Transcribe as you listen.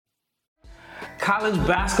College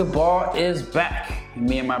basketball is back.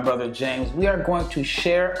 Me and my brother James, we are going to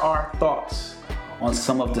share our thoughts on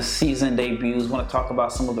some of the season debuts. We want to talk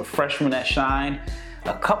about some of the freshmen that shined.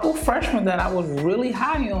 A couple freshmen that I was really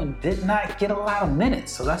high on did not get a lot of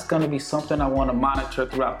minutes. So that's going to be something I want to monitor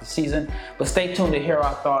throughout the season. But stay tuned to hear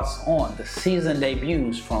our thoughts on the season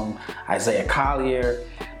debuts from Isaiah Collier,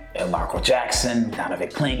 Marco Jackson, Donovan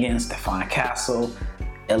Clingan, Stephon Castle,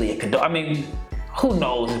 Elliot Cadeau. Who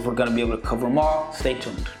knows if we're going to be able to cover them all? Stay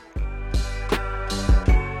tuned.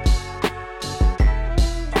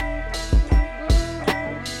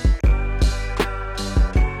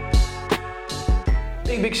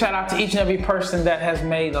 Big shout out to each and every person that has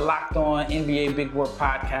made the Locked On NBA Big Board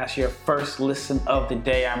podcast your first listen of the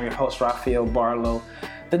day. I'm your host, Rafael Barlow,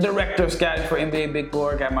 the director of scouting for NBA Big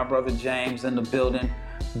Board. Got my brother James in the building.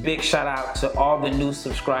 Big shout out to all the new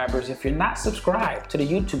subscribers. If you're not subscribed to the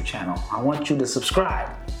YouTube channel, I want you to subscribe.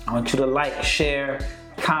 I want you to like, share,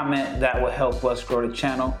 comment. That will help us grow the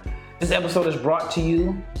channel. This episode is brought to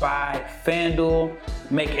you by FanDuel.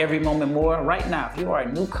 Make every moment more. Right now, if you are a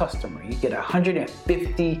new customer, you get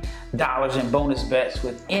 $150 in bonus bets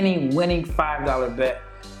with any winning $5 bet.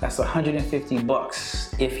 That's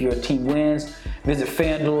 $150 if your team wins. Visit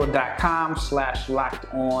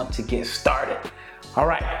FanDuel.com/lockedon to get started. All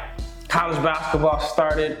right, college basketball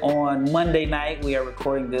started on Monday night. We are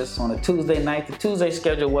recording this on a Tuesday night. The Tuesday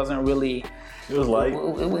schedule wasn't really... It was light.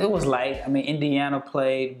 It was light. Indiana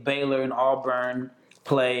played, Baylor and Auburn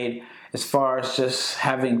played as far as just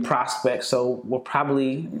having prospects. So we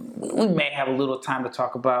may have a little time to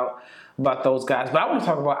talk about those guys. But I want to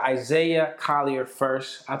talk about Isaiah Collier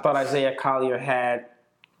first. I thought Isaiah Collier had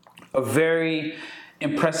a very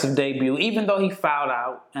impressive debut, even though he fouled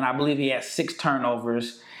out, and I believe he had 6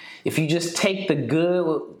 turnovers. If you just take the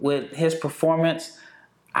good with his performance,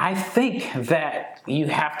 I think that you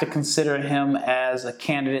have to consider him as a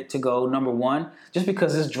candidate to go number 1, just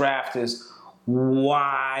because this draft is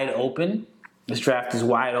wide open. And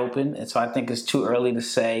so I think it's too early to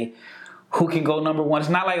say who can go number 1. It's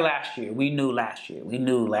not like last year. We knew last year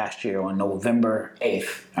on November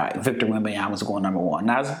 8th. All right, Victor Wembanyama was going number 1.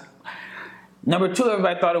 Now, number 2,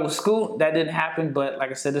 everybody thought it was Scoot. That didn't happen, but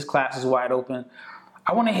like I said, this class is wide open.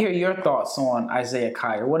 I want to hear your thoughts on Isaiah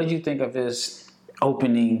Collier. What did you think of his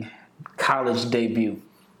opening college debut?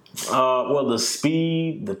 Well, the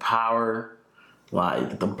speed, the power,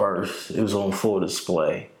 like the burst, it was on full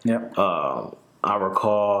display. Yep. I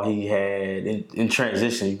recall he had, in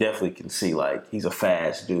transition, you definitely can see, like, he's a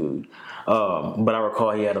fast dude. But I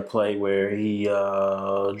recall he had a play where he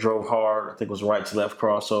drove hard, I think it was right to left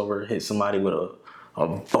crossover, hit somebody with a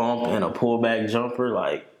bump and a pullback jumper.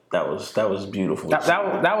 Like, that was beautiful.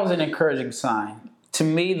 That was an encouraging sign. To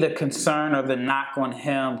me, the concern or the knock on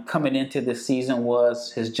him coming into this season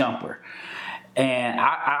was his jumper. And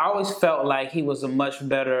I always felt like he was a much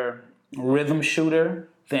better rhythm shooter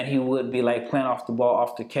than he would be like playing off the ball,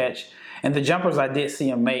 off the catch. And the jumpers I did see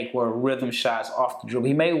him make were rhythm shots off the dribble.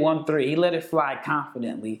 He made 1 3. He let it fly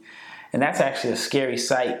confidently. And that's actually a scary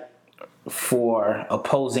sight for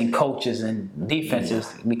opposing coaches and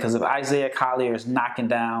defenses, because if Isaiah Collier is knocking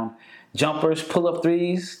down jumpers, pull-up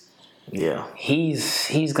threes, yeah,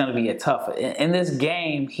 he's going to be a tough. In this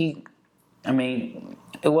game, it's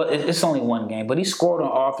only one game, but he scored on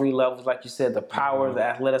all 3 levels, like you said, the power, the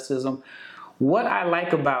athleticism. What I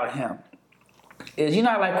like about him is,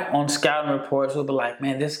 like on scouting reports, we'll be like,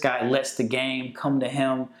 man, this guy lets the game come to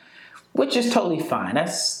him, which is totally fine.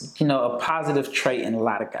 That's, a positive trait in a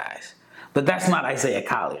lot of guys. But that's not Isaiah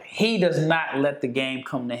Collier. He does not let the game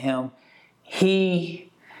come to him.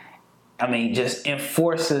 He just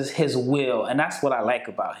enforces his will, and that's what I like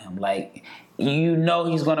about him. Like,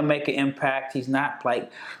 he's going to make an impact. He's not,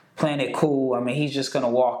 like, playing it cool. He's just going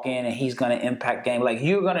to walk in and he's going to impact game. Like,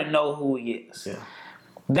 you're going to know who he is. Yeah.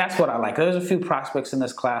 That's what I like. There's a few prospects in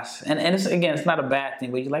this class, and it's not a bad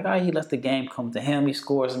thing, but you're like, he lets the game come to him. He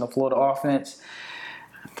scores in the Florida offense.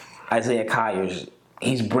 Isaiah Collier,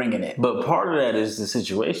 he's bringing it. But part of that is the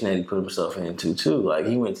situation that he put himself into, too. Like,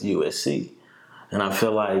 he went to USC. And I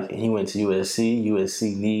feel like he went to USC.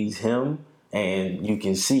 USC needs him, and you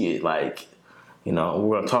can see it. Like, we're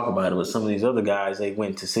going to talk about it with some of these other guys. They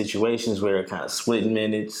went to situations where they're kind of splitting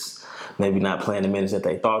minutes, maybe not playing the minutes that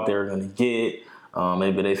they thought they were going to get.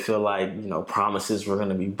 Maybe they feel like, promises were going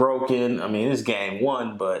to be broken. It's game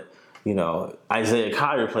 1, but, Isaiah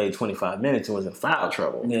Collier played 25 minutes and was in foul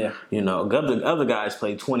trouble. Yeah. Other guys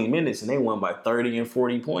played 20 minutes and they won by 30 and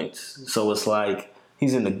 40 points. So it's like,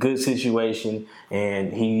 he's in a good situation,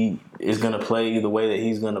 and he is going to play the way that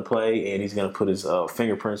he's going to play, and he's going to put his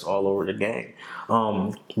fingerprints all over the game.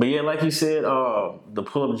 But yeah, like you said, the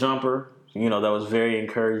pull-up jumper, That was very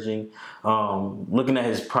encouraging. Looking at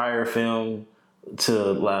his prior film to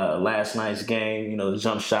last night's game, the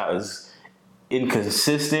jump shot was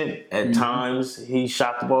inconsistent at times. He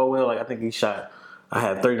shot the ball well. Like I think I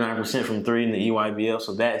have 39% from three in the EYBL,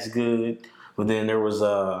 so that's good. But then there was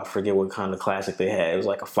I forget what kind of classic they had. It was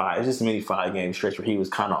like just a mini 5-game stretch where he was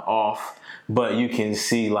kind of off. But you can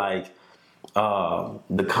see like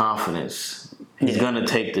the confidence. He's gonna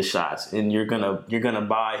take the shots, and you're gonna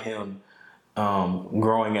buy him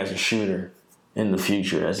growing as a shooter in the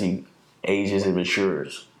future as he ages and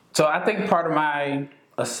matures. So I think part of my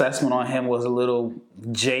assessment on him was a little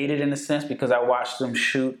jaded in a sense because I watched him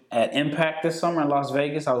shoot at Impact this summer in Las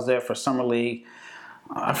Vegas. I was there for Summer League.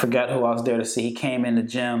 I forgot who I was there to see. He came in the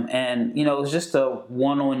gym, and it was just a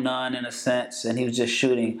one-on-none in a sense, and he was just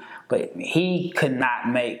shooting. But he could not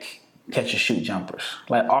make catch-and-shoot jumpers,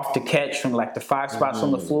 like off the catch from like the 5 spots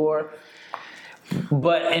on the floor.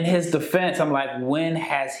 But in his defense, I'm like, when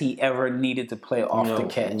has he ever needed to play off the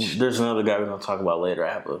catch? There's another guy we're going to talk about later.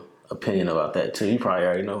 I have an opinion about that too. You probably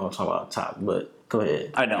already know who I'm talking about up top, but go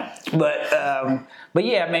ahead. I don't. But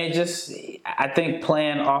yeah, man, I think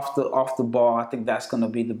playing off the ball, I think that's going to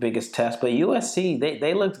be the biggest test. But USC,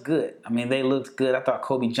 they looked good. I mean, they looked good. I thought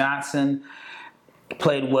Kobe Johnson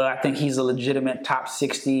played well. I think he's a legitimate top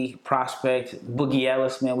 60 prospect. Boogie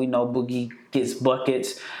Ellis, man, we know Boogie gets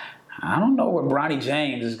buckets. I don't know where Bronny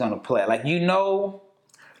James is going to play. Like,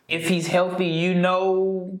 if he's healthy,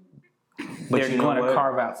 they're going to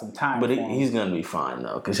carve out some time. But he's going to be fine,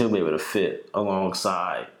 though, because he'll be able to fit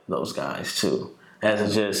alongside those guys, too. As a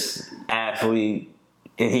just athlete,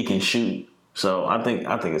 and he can shoot. So I think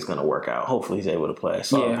it's going to work out. Hopefully he's able to play.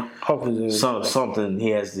 So, hopefully. Something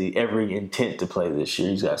he has every intent to play this year.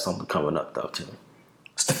 He's got something coming up, though, too.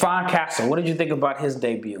 Stephon Castle, what did you think about his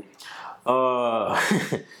debut?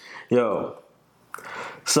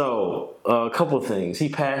 So a couple of things. He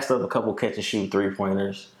passed up a couple catch-and-shoot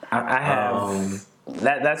three-pointers. I have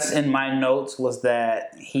that's in my notes was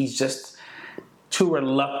that he's just too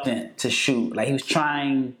reluctant to shoot. Like he was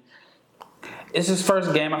trying. It's his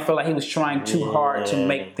first game. I feel like he was trying too hard to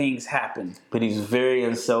make things happen. But he's very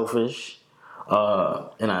unselfish,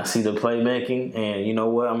 and I see the playmaking. And you know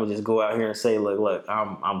what? I'm gonna just go out here and say, look,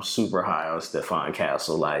 I'm super high on Stephon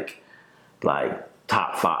Castle. Like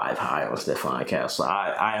top 5 high on Stephon Castle.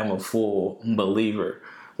 I am a full believer.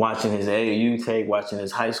 Watching his AAU tape, watching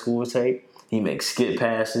his high school tape, he makes skip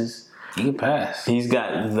passes. He can pass. He's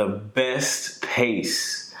got the best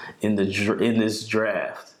pace in this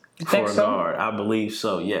draft for a guard. I believe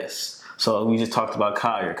so. Yes. So we just talked about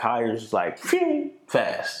Collier. Collier's like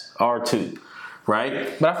fast, R2.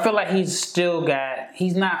 Right? But I feel like he's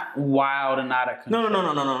not wild and out of control. No.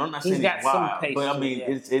 I'm not saying he's got wild, some pace. But I mean,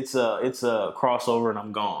 it's a crossover and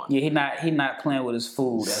I'm gone. Yeah, he not playing with his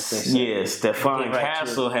food, as they say. Yeah, Stephon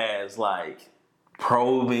Castle has like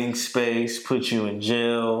probing space, puts you in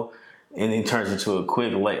jail, and he turns into a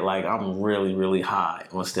quick late. Like I'm really, really high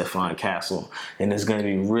on Stephon Castle, and it's going to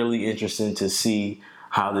be really interesting to see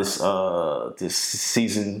how this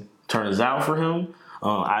season turns out for him.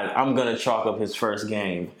 I'm gonna chalk up his first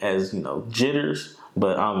game as jitters,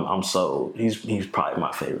 but I'm sold. He's probably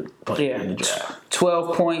my favorite player in the draft.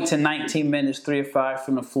 12 points in 19 minutes, 3 of 5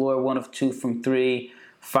 from the floor, 1 of 2 from 3,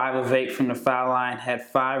 5 of 8 from the foul line. Had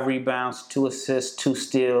 5 rebounds, 2 assists, 2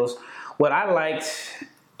 steals. What I liked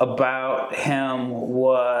about him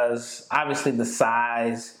was obviously the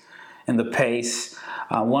size and the pace.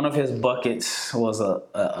 One of his buckets was a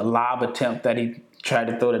lob attempt that he tried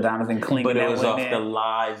to throw to Donovan Clingan. But it was off the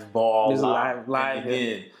live ball. It was live.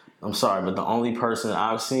 Again, I'm sorry, but the only person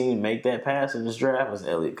I've seen make that pass in this draft was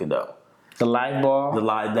Elliot Cadeau. The live ball? The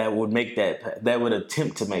live that would make that would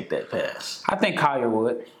attempt to make that pass. I think Collier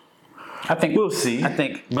would. We'll see.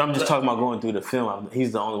 But I'm just talking about going through the film.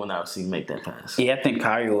 He's the only one I've seen make that pass. Yeah, I think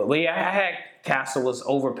Collier would. But yeah, I had Castle was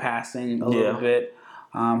overpassing a little bit.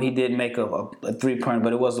 He did make a 3-pointer,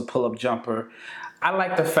 but it was a pull-up jumper. I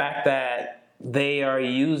like the fact that they are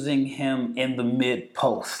using him in the mid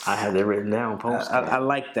post. I have that written down. Post. I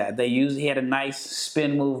like that. He had a nice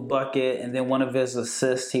spin move bucket, and then one of his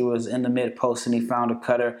assists, he was in the mid post and he found a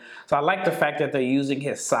cutter. So I like the fact that they're using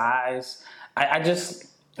his size. I just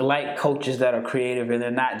like coaches that are creative and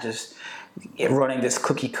they're not just running this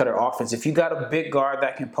cookie cutter offense. If you got a big guard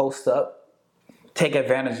that can post up, take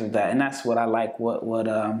advantage of that, and that's what I like. What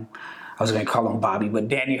I was going to call him Bobby, but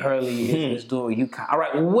Danny Hurley is doing UConn. All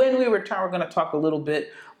right, when we return, we're going to talk a little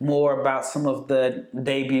bit more about some of the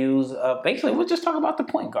debuts. Basically, we'll just talk about the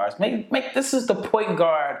point guards. Make this is the point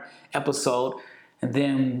guard episode, and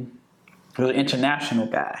then the international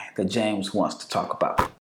guy that James wants to talk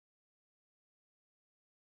about.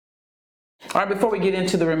 All right, before we get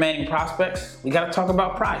into the remaining prospects, we got to talk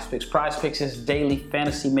about Prize Picks. Prize Picks is daily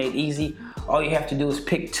fantasy made easy. All you have to do is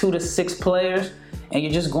pick 2 to 6 players, and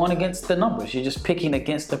you're just going against the numbers. You're just picking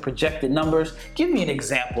against the projected numbers. Give me an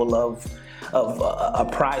example of a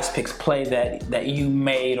Prize Picks play that you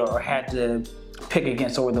made or had to pick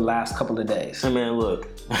against over the last couple of days. Hey, man, look.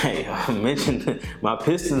 Hey, I mentioned my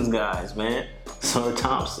Pistons guys, man. Sir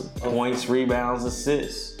Thompson, points, rebounds,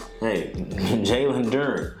 assists. Hey, Jalen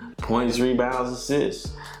Duren, points, rebounds,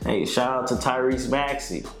 assists. Hey, shout out to Tyrese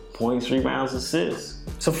Maxey, points, rebounds, assists.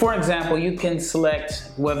 So, for example, you can select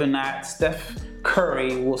whether or not Steph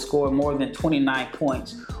Curry will score more than 29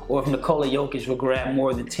 points, or if Nikola Jokic will grab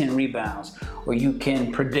more than 10 rebounds, or you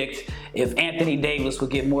can predict if Anthony Davis will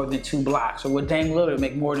get more than 2 blocks, or will Dame Lillard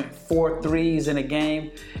make more than 4 threes in a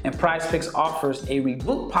game. And Prize Picks offers a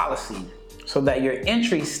reboot policy so that your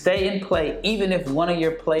entries stay in play even if one of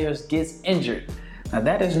your players gets injured. Now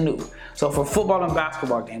that is new. So for football and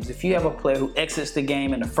basketball games, if you have a player who exits the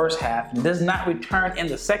game in the first half and does not return in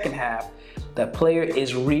the second half, that player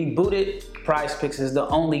is rebooted. Prize Picks is the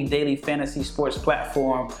only daily fantasy sports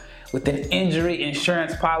platform with an injury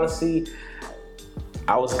insurance policy.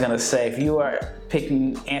 I was gonna say, if you are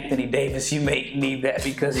picking Anthony Davis, you may need that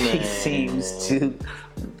because he seems to.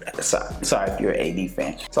 Sorry if you're an AD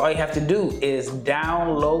fan. So all you have to do is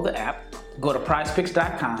download the app, go to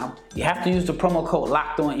prizepicks.com. You have to use the promo code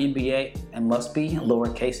LOCKEDONNBA and must be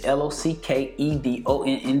lowercase LOCKEDON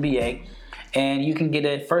NBA. And you can get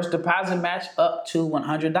a first deposit match up to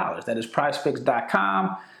 $100. That is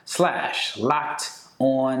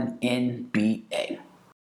prizepicks.com/LockedOnNBA.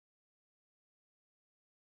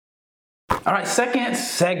 All right, second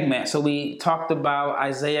segment. So we talked about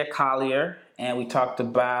Isaiah Collier and we talked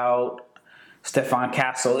about Stephon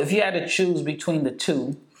Castle. If you had to choose between the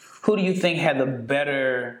two, who do you think had the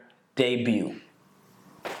better debut?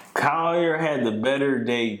 Collier had the better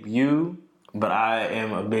debut, but I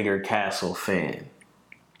am a bigger Castle fan.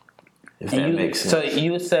 If that makes sense. So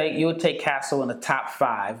you would say you would take Castle in the top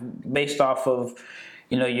 5 based off of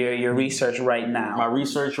your research right now. My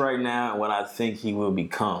research right now and what I think he will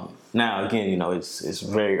become. Now again, it's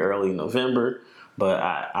very early November, but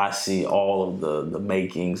I see all of the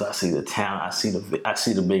makings. I see the talent. I see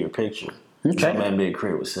the bigger picture. Okay. As man Big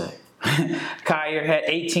Crit would say. Collier had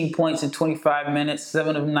 18 points in 25 minutes,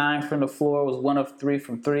 7 of 9 from the floor, was 1 of 3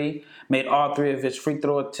 from 3, made all 3 of his free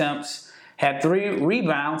throw attempts, had 3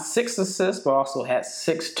 rebounds, 6 assists, but also had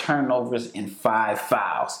 6 turnovers and 5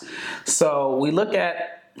 fouls. So we look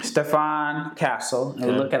at Stephon Castle and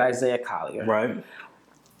we look at Isaiah Collier. Right.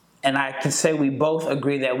 And I can say we both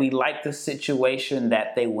agree that we like the situation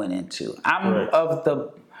that they went into. I'm of the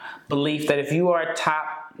belief that if you are a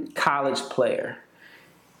top college player,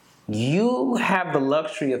 you have the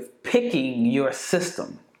luxury of picking your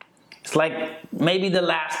system. It's like maybe the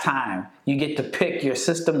last time you get to pick your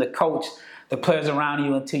system, the coach, the players around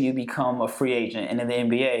you until you become a free agent. And in the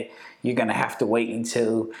NBA, you're going to have to wait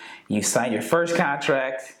until you sign your first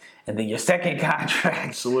contract and then your second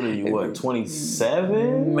contract. So what are you,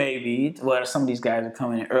 27? Maybe. Well, some of these guys are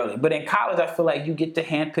coming in early. But in college, I feel like you get to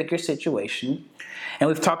handpick your situation. And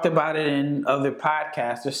we've talked about it in other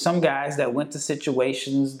podcasts. There's some guys that went to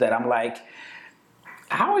situations that I'm like,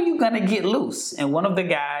 how are you going to get loose? And one of the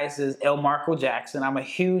guys is Elmarko Jackson. I'm a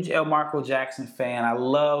huge Elmarko Jackson fan. I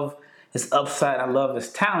love his upside. I love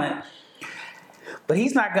his talent. But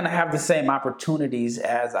he's not going to have the same opportunities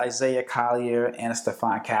as Isaiah Collier and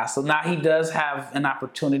Stephon Castle. Now, he does have an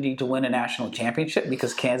opportunity to win a national championship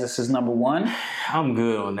because Kansas is number 1. I'm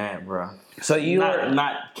good on that, bro. So you're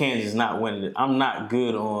not Kansas not winning it. I'm not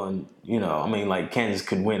good on, Kansas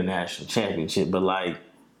could win a national championship, but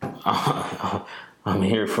I'm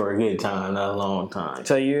here for a good time, not a long time.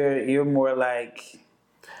 So you're more like,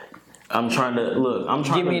 I'm trying to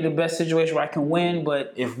give me the best situation where I can win,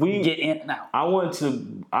 but if we get in now. I want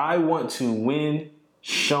to win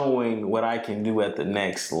showing what I can do at the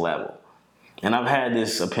next level. And I've had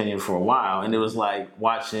this opinion for a while, and it was like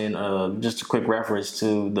watching just a quick reference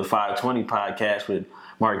to the 520 podcast with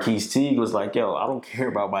Marquise Teague was like, yo, I don't care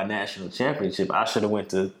about my national championship. I should have went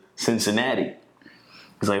to Cincinnati.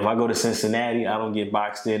 It's like if I go to Cincinnati, I don't get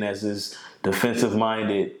boxed in as this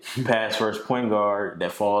defensive-minded pass-first point guard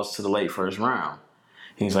that falls to the late first round.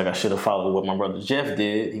 He's like, I should have followed what my brother Jeff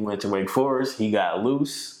did. He went to Wake Forest. He got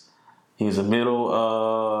loose. He was a middle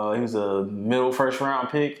first-round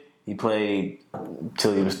pick. He played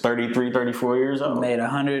till he was 33, 34 years old. Made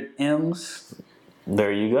 100 M's.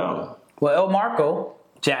 There you go. Well, Elmarko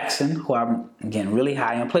Jackson, who I'm, again, really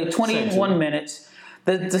high on, played 21 minutes.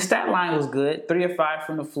 The stat line was good. 3 of 5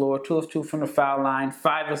 from the floor, 2 of 2 from the foul line,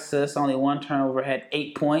 5 assists, only 1 turnover, had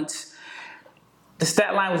 8 points. the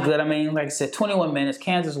stat line was good. I mean, like I said, 21 minutes.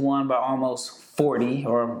 Kansas won by almost 40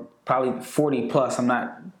 or probably 40 plus. I'm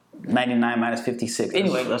not 99 minus 56.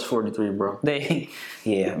 Anyway, that's 43, bro.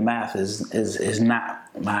 Math is not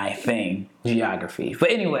my thing. Geography.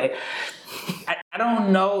 But anyway, I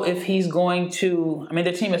don't know if he's going to. I mean,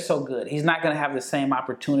 the team is so good. He's not going to have the same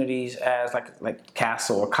opportunities as like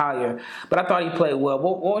Castle or Collier. But I thought he played well.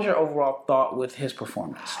 What was your overall thought with his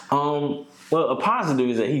performance? Well, a positive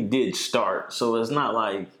is that he did start, so it's not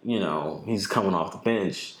like he's coming off the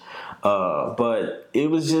bench. But it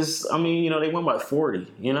was just, I mean, they won by 40.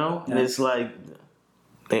 And it's like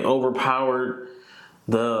they overpowered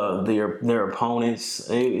their opponents.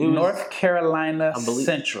 It was, North Carolina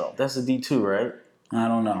Central. That's a D2, right? I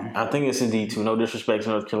don't know. I think it's a D2. No disrespect to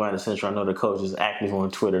North Carolina Central. I know the coach is active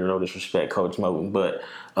on Twitter. No disrespect, Coach Moten. But,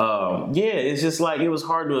 it's just like it was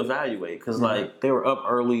hard to evaluate because, like, they were up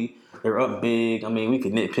early. They were up big. I mean, we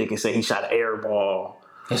could nitpick and say he shot an air ball.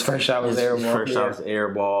 His first shot was air ball. His first shot was air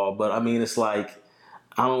ball. But, I mean, it's like,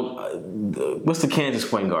 what's the Kansas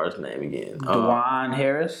point guard's name again? DeJuan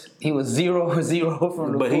Harris. He was 0-0 from the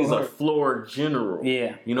floor. But he's a floor general.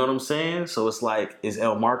 Yeah. You know what I'm saying? So it's like, is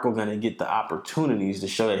El Marco going to get the opportunities to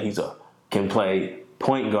show that he can play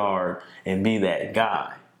point guard and be that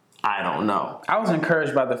guy? I don't know. I was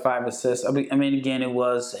encouraged by the 5 assists. I mean, again, it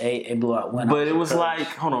was a blowout win. But it was like,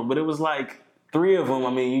 But it was like 3 of them.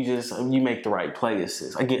 I memean, you make the right play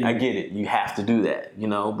assists. I get it. You have to do that,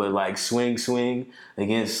 But like swing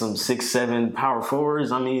against some 6'7" power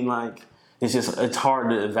forwards. I mean, like it's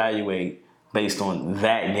hard to evaluate based on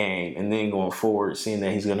that game, and then going forward, seeing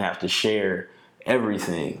that he's going to have to share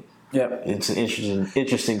everything. Yep. It's an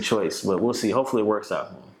interesting choice, but we'll see. Hopefully, it works out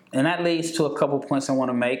for him. And that leads to a couple points I want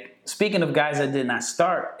to make. Speaking of guys that did not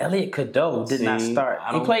start, Elliot Cadeau did not start.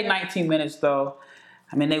 He played 19 minutes, though.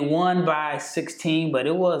 I mean, they won by 16, but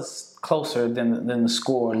it was closer than the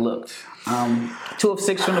score looked. 2 of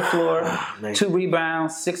 6 from the floor, 2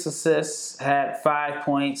 rebounds, 6 assists, had 5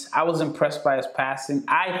 points. I was impressed by his passing.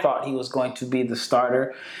 I thought he was going to be the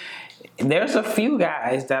starter. There's a few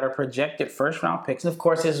guys that are projected first-round picks. And, of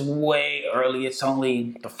course, it's way early. It's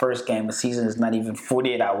only the first game. The season is not even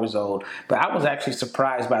 48 hours old. But I was actually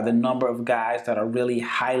surprised by the number of guys that are really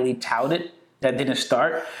highly touted that didn't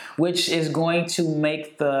start, which is going to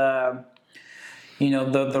make the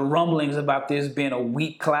rumblings about this being a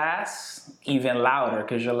weak class even louder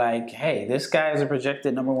because you're like, hey, this guy is a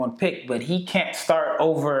projected number 1 pick, but he can't start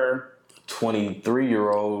over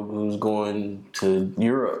 23-year-old who's going to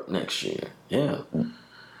Europe next year. Yeah.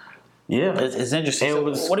 It's interesting.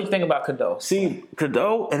 What do you think about Cadeau? See,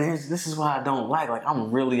 Cadeau, and this is why I don't like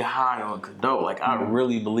I'm really high on Cadeau. Like, I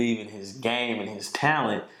really believe in his game and his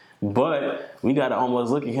talent. But we got to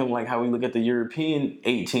almost look at him like how we look at the European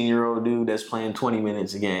 18-year-old dude that's playing 20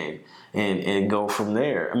 minutes a game and go from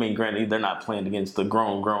there. I mean, granted, they're not playing against the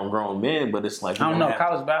grown men, but it's like... I don't know.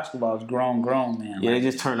 College basketball is grown, man. Yeah, they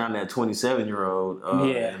just turned on that 27-year-old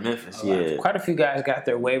in Memphis. Quite a few guys got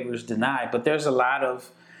their waivers denied, but there's a lot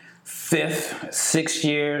of 5th,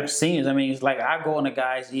 6th-year seniors. I mean, it's like I go on a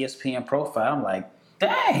guy's ESPN profile. I'm like,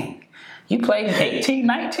 dang. You played 18,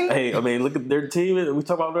 19? Hey, I mean, look at their team. We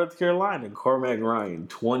talk about North Carolina. Cormac Ryan,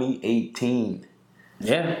 2018.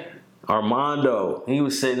 Yeah. Armando, he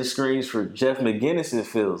was setting screens for Jeff McGinnis, it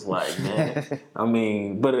feels like, man. I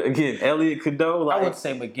mean, but again, Elliot Cadeau. I would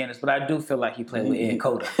say McGinnis, but I do feel like he played with Ed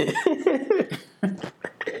Cota.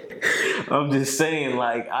 I'm just saying,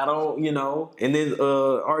 like, I don't, And then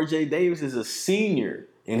R.J. Davis is a senior,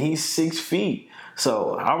 and he's 6 feet.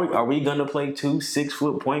 So are we going to play 2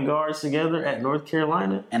 6-foot point guards together at North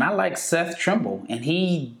Carolina? And I like Seth Trimble, and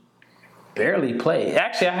he barely played.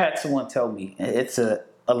 Actually, I had someone tell me, it's a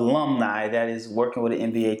alumni that is working with an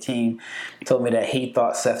NBA team, told me that he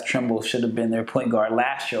thought Seth Trimble should have been their point guard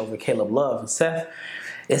last year over Caleb Love. And Seth,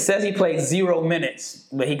 it says he played 0 minutes,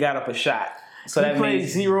 but he got up a shot. So he played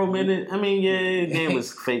 0 minutes. I mean, yeah, the game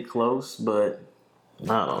was fake close, but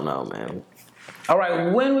I don't know, man. All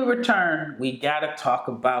right, when we return, we got to talk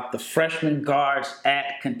about the freshman guards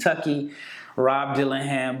at Kentucky, Rob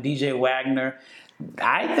Dillingham, DJ Wagner.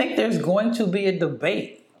 I think there's going to be a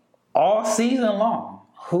debate all season long.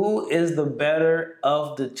 Who is the better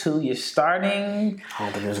of the 2 you're starting? I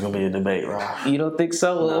don't think there's going to be a debate, Rob. You don't think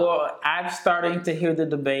so? No. Well, I'm starting to hear the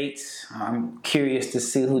debates. I'm curious to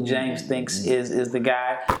see who James thinks is the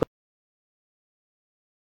guy.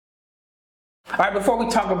 All right, before we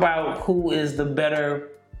talk about who is the better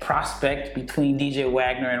prospect between DJ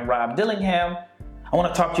Wagner and Rob Dillingham, I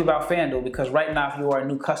want to talk to you about FanDuel because right now, if you are a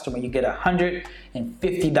new customer, you get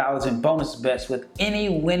 $150 in bonus bets with any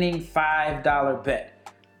winning $5 bet.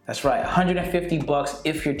 That's right, $150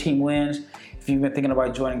 if your team wins. If you've been thinking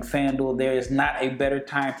about joining FanDuel, there is not a better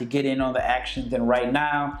time to get in on the action than right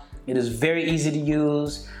now. It is very easy to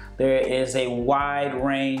use. There is a wide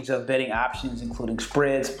range of betting options, including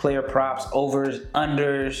spreads, player props, overs,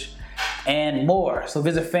 unders, and more. So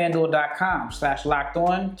visit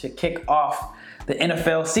FanDuel.com/lockedon to kick off the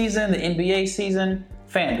NFL season, the NBA season.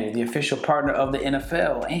 FanDuel, the official partner of the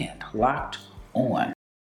NFL, and Locked On.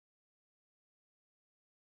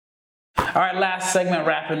 All right, last segment,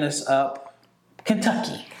 wrapping this up.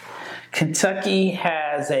 Kentucky. Kentucky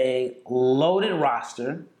has a loaded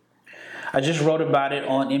roster. I just wrote about it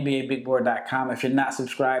on NBABigBoard.com. If you're not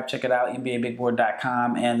subscribed, check it out,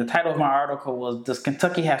 NBABigBoard.com. And the title of my article was, Does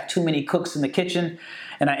Kentucky Have Too Many Cooks in the Kitchen?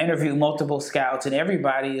 And I interviewed multiple scouts, and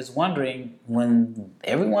everybody is wondering, when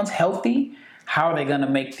everyone's healthy, how are they going to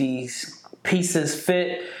make these pieces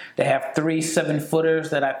fit? They have 3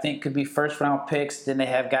 7-footers that I think could be first-round picks. Then they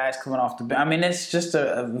have guys coming off the bench. I mean, it's just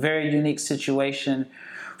a very unique situation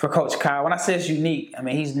for Coach Kyle. When I say it's unique, I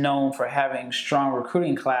mean, he's known for having strong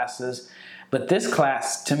recruiting classes. But this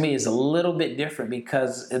class, to me, is a little bit different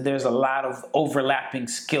because there's a lot of overlapping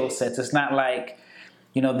skill sets. It's not like,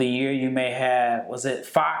 the year you may have, was it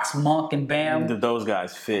Fox, Monk, and Bam? Those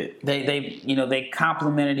guys fit. They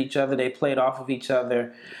complemented each other. They played off of each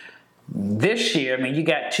other. This year, I mean, you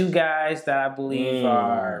got 2 guys that I believe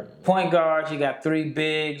are point guards. You got 3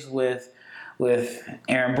 bigs with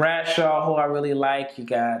Aaron Bradshaw, who I really like. You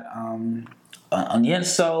got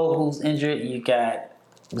Onyenso, who's injured. You got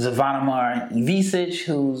Zvonimir Ivisic,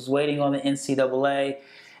 who's waiting on the NCAA.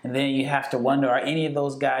 And then you have to wonder, are any of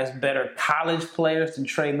those guys better college players than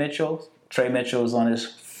Trey Mitchell? Trey Mitchell is on his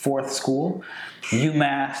 4th school.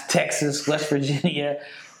 UMass, Texas, West Virginia.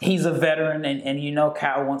 He's a veteran, and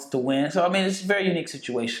Kyle wants to win. So, I mean, it's a very unique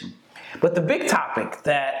situation. But the big topic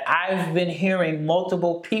that I've been hearing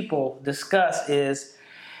multiple people discuss is,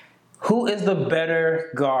 who is the better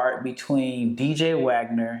guard between DJ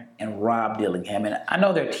Wagner and Rob Dillingham? And I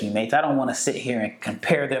know they're teammates. I don't want to sit here and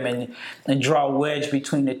compare them and draw a wedge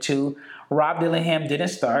between the two. Rob Dillingham didn't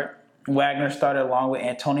start. Wagner started along with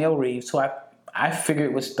Antonio Reeves, who I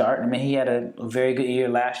figured would start. I mean, he had a very good year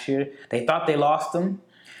last year. They thought they lost him,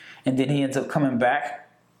 and then he ends up coming back.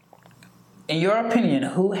 In your opinion,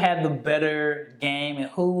 who had the better game, and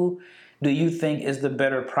who do you think is the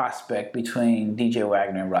better prospect between DJ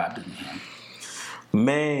Wagner and Rob Dillingham?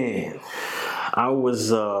 Man, I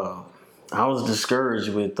was discouraged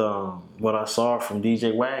with what I saw from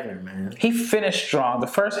DJ Wagner, man. He finished strong. The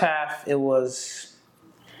first half, it was...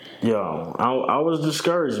 Yo, I was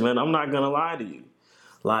discouraged, man. I'm not going to lie to you.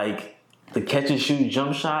 Like, the catch-and-shoot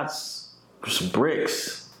jump shots were some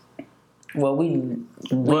bricks. Well, we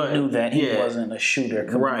knew that he wasn't a shooter.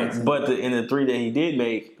 Right, but in the 3 that he did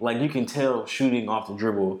make, like, you can tell shooting off the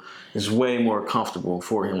dribble is way more comfortable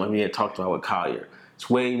for him. Like we had talked about with Collier. It's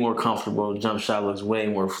way more comfortable. Jump shot looks way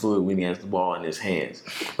more fluid when he has the ball in his hands.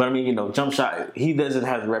 But, I mean, jump shot, he doesn't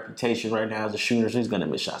have the reputation right now as a shooter, so he's going to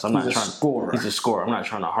miss shots. He's a scorer. He's a scorer. I'm not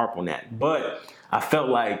trying to harp on that. But I felt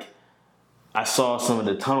like I saw some of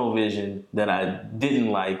the tunnel vision that I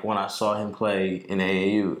didn't like when I saw him play in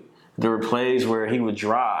AAU. There were plays where he would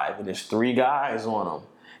drive, and there's 3 guys on him.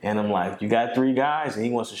 And I'm like, you got 3 guys, and he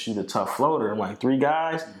wants to shoot a tough floater. I'm like, 3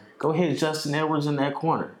 guys? Go hit Justin Edwards in that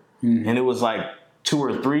corner. Mm-hmm. And it was like 2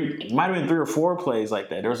 or 3, it might have been 3 or 4 plays like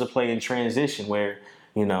that. There was a play in transition where,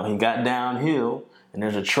 he got downhill, and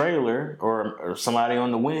there's a trailer or somebody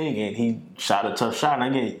on the wing, and he shot a tough shot.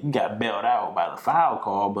 And again, he got bailed out by the foul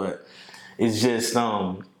call, but it's just,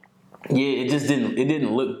 it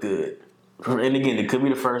didn't look good. And again, it could be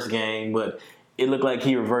the first game, but it looked like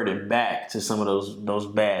he reverted back to some of those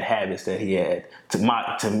bad habits that he had. To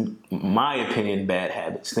my opinion, bad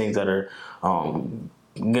habits, things that are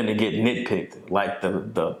gonna get nitpicked, like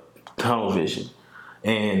the tunnel vision.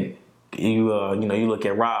 And you look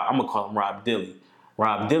at Rob. I'm gonna call him Rob Dilly.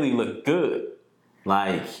 Rob Dilly looked good.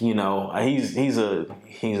 Like he's a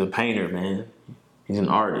painter, man. He's an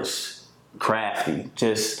artist, crafty.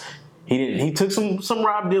 Just he took some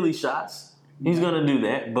Rob Dilly shots. He's gonna do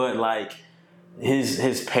that, but like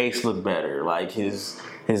his pace looked better. Like his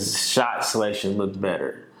shot selection looked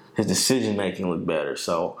better. His decision making looked better.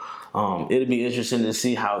 So it'd be interesting to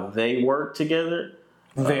see how they work together.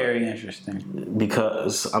 Very interesting.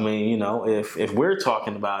 Because I mean, if we're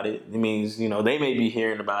talking about it, it means they may be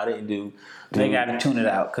hearing about it and do. They got to tune it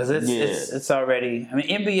out because it's already. I mean,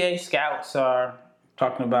 NBA scouts are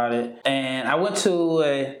talking about it, and I went to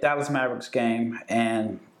a Dallas Mavericks game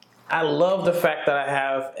and I love the fact that I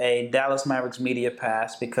have a Dallas Mavericks media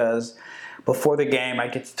pass because before the game, I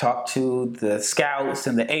get to talk to the scouts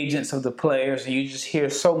and the agents of the players, and you just hear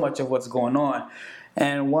so much of what's going on.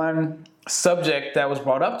 And one subject that was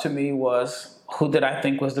brought up to me was, who did I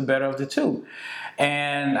think was the better of the two?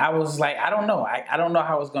 And I was like, I don't know. I don't know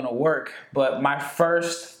how it's going to work. But my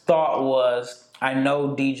first thought was, I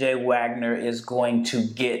know DJ Wagner is going to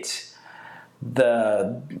get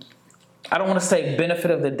the, I don't want to say benefit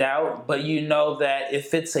of the doubt, but you know that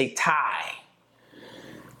if it's a tie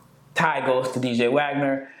goes to DJ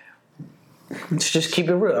Wagner. Let's just keep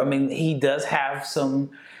it real. I mean, he does have some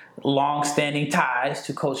long-standing ties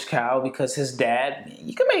to Coach Cal because his dad,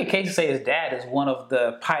 you can make a case to say his dad is one of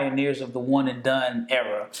the pioneers of the one-and-done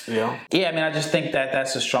era. Yeah. Yeah, I mean, I just think that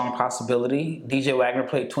that's a strong possibility. DJ Wagner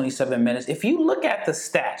played 27 minutes. If you look at the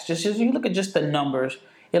stats, just you look at just the numbers,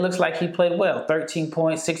 it looks like he played well. 13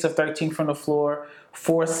 points, 6 of 13 from the floor,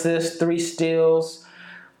 4 assists, 3 steals.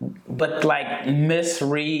 But like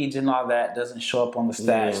misreads and all that doesn't show up on the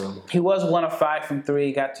stats. Yeah. He was 1 of 5 from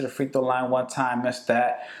 3, got to the free throw line 1 time, missed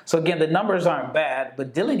that. So again, the numbers aren't bad,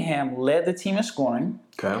 but Dillingham led the team in scoring.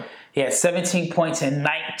 Okay. He had 17 points in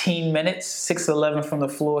 19 minutes, 6 of 11 from the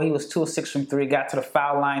floor. He was 2 of 6 from 3, got to the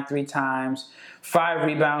foul line 3 times, 5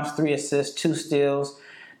 rebounds, 3 assists, 2 steals,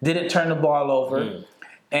 didn't turn the ball over.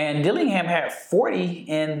 And Dillingham had 40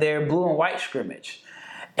 in their blue and white scrimmage.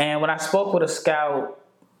 And when I spoke with a scout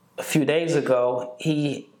a few days ago,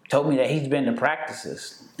 he told me that he's been to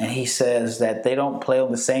practices, and he says that they don't play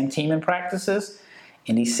on the same team in practices,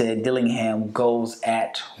 and he said Dillingham goes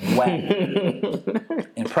at Wagner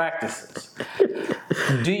in practices.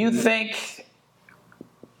 Do you think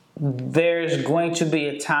there's going to be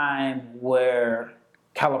a time where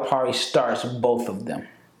Calipari starts both of them?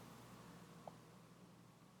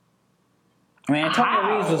 I mean,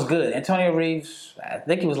 Antonio Reeves was good. Antonio Reeves, I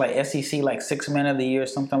think he was like SEC, like 6th man of the year,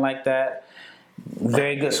 something like that.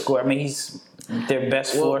 Very good scorer. I mean, he's their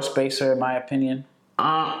best floor spacer, in my opinion.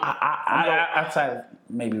 Outside of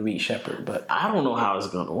maybe Reed Shepherd, but I don't know how it's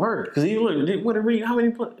going to work. Because how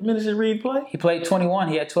many minutes did Reed play? He played 21.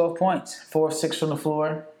 He had 12 points, 4 of 6 from the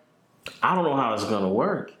floor. I don't know how it's going to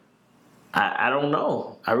work. I don't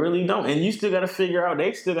know. I really don't. And you still got to figure out,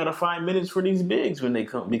 they still got to find minutes for these bigs when they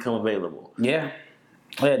become available. Yeah.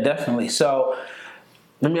 Yeah, definitely. So,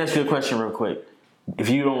 let me ask you a question real quick. If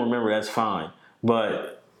you don't remember, that's fine.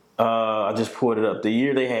 But I just pulled it up. The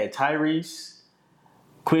year they had Tyrese,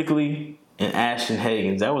 Quickly, and Ashton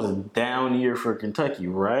Hagans. That was a down year for Kentucky,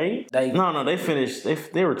 right? No, they finished.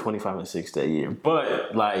 They were 25-6 that year.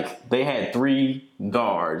 But like they had 3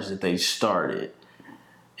 guards that they started.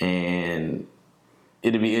 And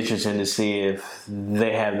it'd be interesting to see if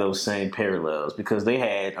they have those same parallels because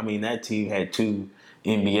that team had 2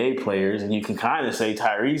 NBA players, and you can kind of say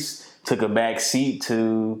Tyrese took a back seat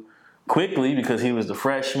to Quickly because he was the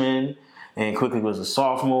freshman and Quickly was a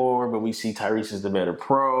sophomore, but we see Tyrese as the better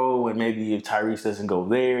pro, and maybe if Tyrese doesn't go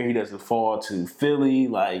there, he doesn't fall to Philly.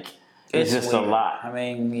 Like, it's just weird. A lot. I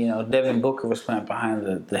mean, Devin Booker was playing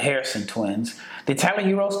behind the Harrison twins. Did Tyler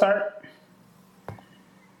Hero start?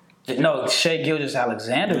 No, Shai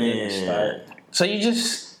Gilgeous-Alexander didn't start. So you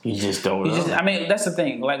just don't know. I mean, that's the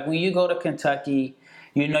thing. Like, when you go to Kentucky,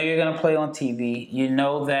 you know you're going to play on TV. You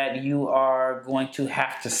know that you are going to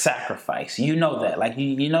have to sacrifice. You know that. Like,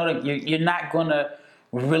 you know that you're not going to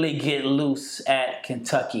really get loose at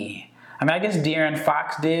Kentucky. I mean, I guess De'Aaron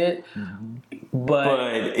Fox did,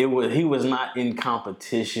 but he was not in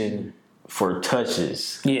competition for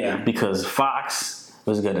touches. Yeah. Because Fox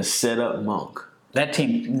was going to set up Monk. That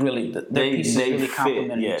team really, their pieces really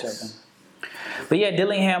complemented each other. But yeah,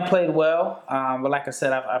 Dillingham played well. But like I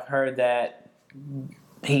said, I've heard that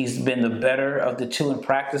he's been the better of the 2 in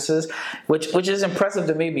practices, which is impressive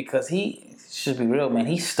to me because he, should be real, man,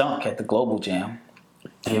 he stunk at the Global Jam.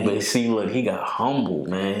 Yeah, but see, look, he got humbled,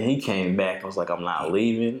 man. He came back and was like, I'm not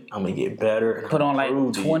leaving. I'm going to get better. And put on like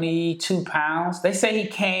 22 pounds. They say he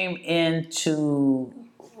came into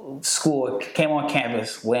school, came on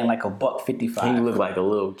campus weighing like $155. He looked like a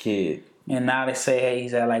little kid. And now they say, hey,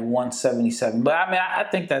 he's at like 177. But I mean, I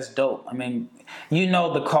think that's dope. I mean,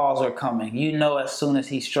 the calls are coming. As soon as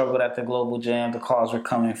he struggled at the Global Jam, the calls were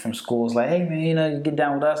coming from schools like, hey, man, you get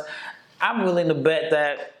down with us. I'm willing to bet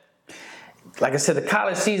that, like I said, the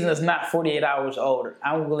college season is not 48 hours older.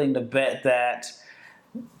 I'm willing to bet that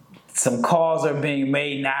some calls are being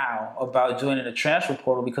made now about joining the transfer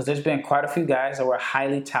portal because there's been quite a few guys that were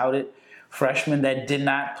highly touted freshmen that did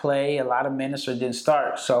not play a lot of minutes or didn't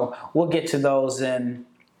start. So we'll get to those, and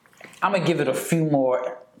I'm going to give it a few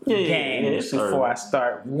more games before I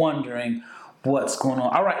start wondering what's going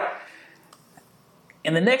on. All right.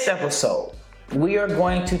 In the next episode, we are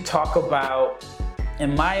going to talk about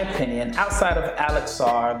in my opinion, outside of Alex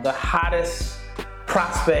Sarr, the hottest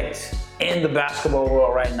prospect in the basketball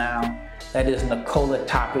world right now, that is Nikola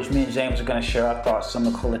Topic. Me and James are going to share our thoughts on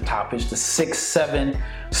Nikola Topic, the 6'7"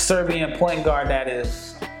 Serbian point guard that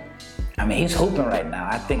is, he's hooping right now.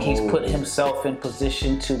 I think he's put himself in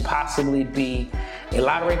position to possibly be a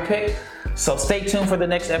lottery pick. So stay tuned for the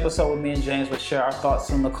next episode with me and James. We'll share our thoughts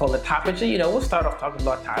on Nikola Topic. And, we'll start off talking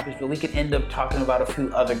about Topic, but we could end up talking about a few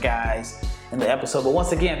other guys in the episode. But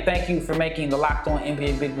once again, thank you for making the Locked On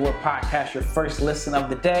NBA Big Board podcast your first listen of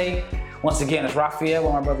the day. Once again, it's Raphael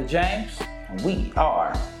with my brother James, and we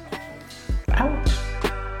are